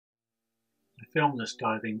filmed this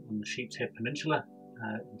diving on the Sheep's Head Peninsula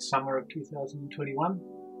in summer of 2021.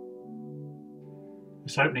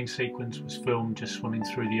 This opening sequence was filmed just swimming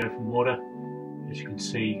through the open water. As you can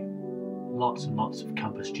see, lots and lots of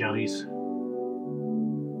compass jellies.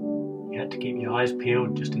 You had to keep your eyes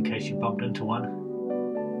peeled just in case you bumped into one.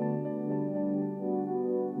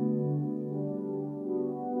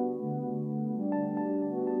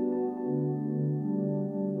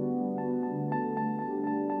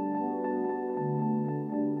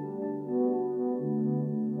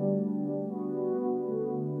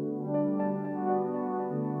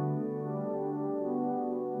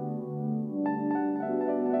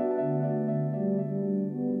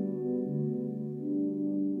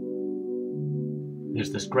 There's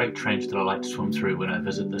this great trench that I like to swim through when I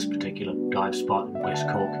visit this particular dive spot in West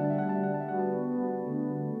Cork.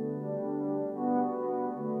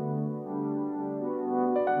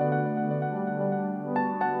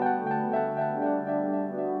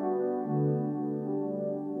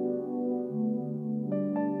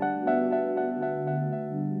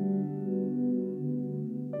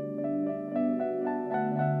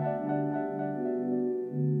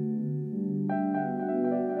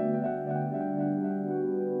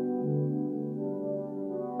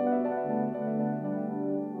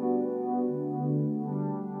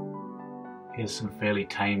 Here's some fairly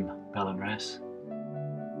tame Ballan Wrasse.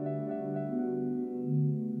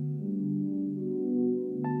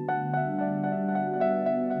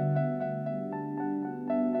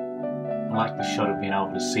 I like the shot of being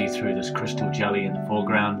able to see through this crystal jelly in the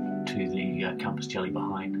foreground to the compass jelly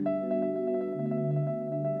behind.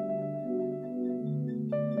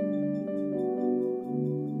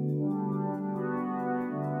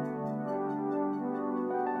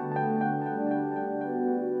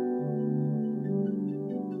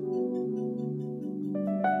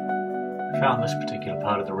 I found this particular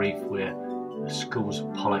part of the reef where the schools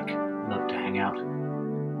of pollock love to hang out.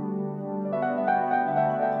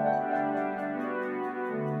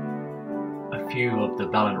 A few of the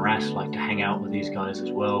Ballan Wrasse like to hang out with these guys as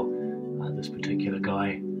well. This particular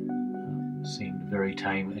guy seemed very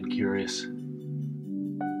tame and curious.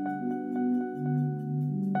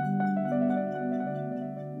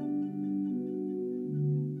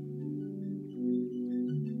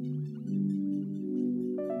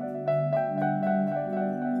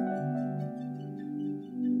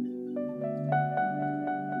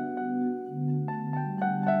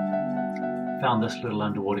 Found this little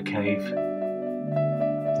underwater cave.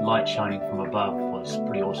 The light shining from above was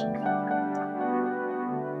pretty awesome.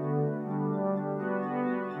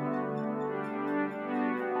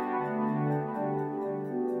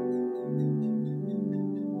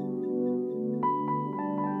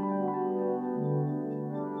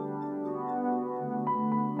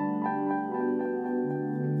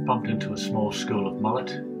 Bumped into a small school of mullet.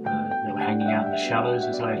 They were hanging out in the shallows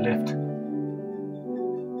as I left.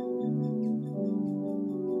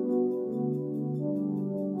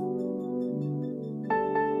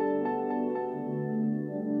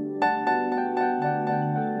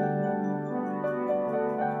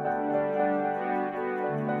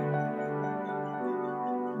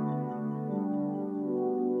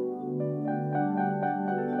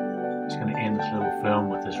 Just going to end this little film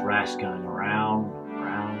with this wrasse going around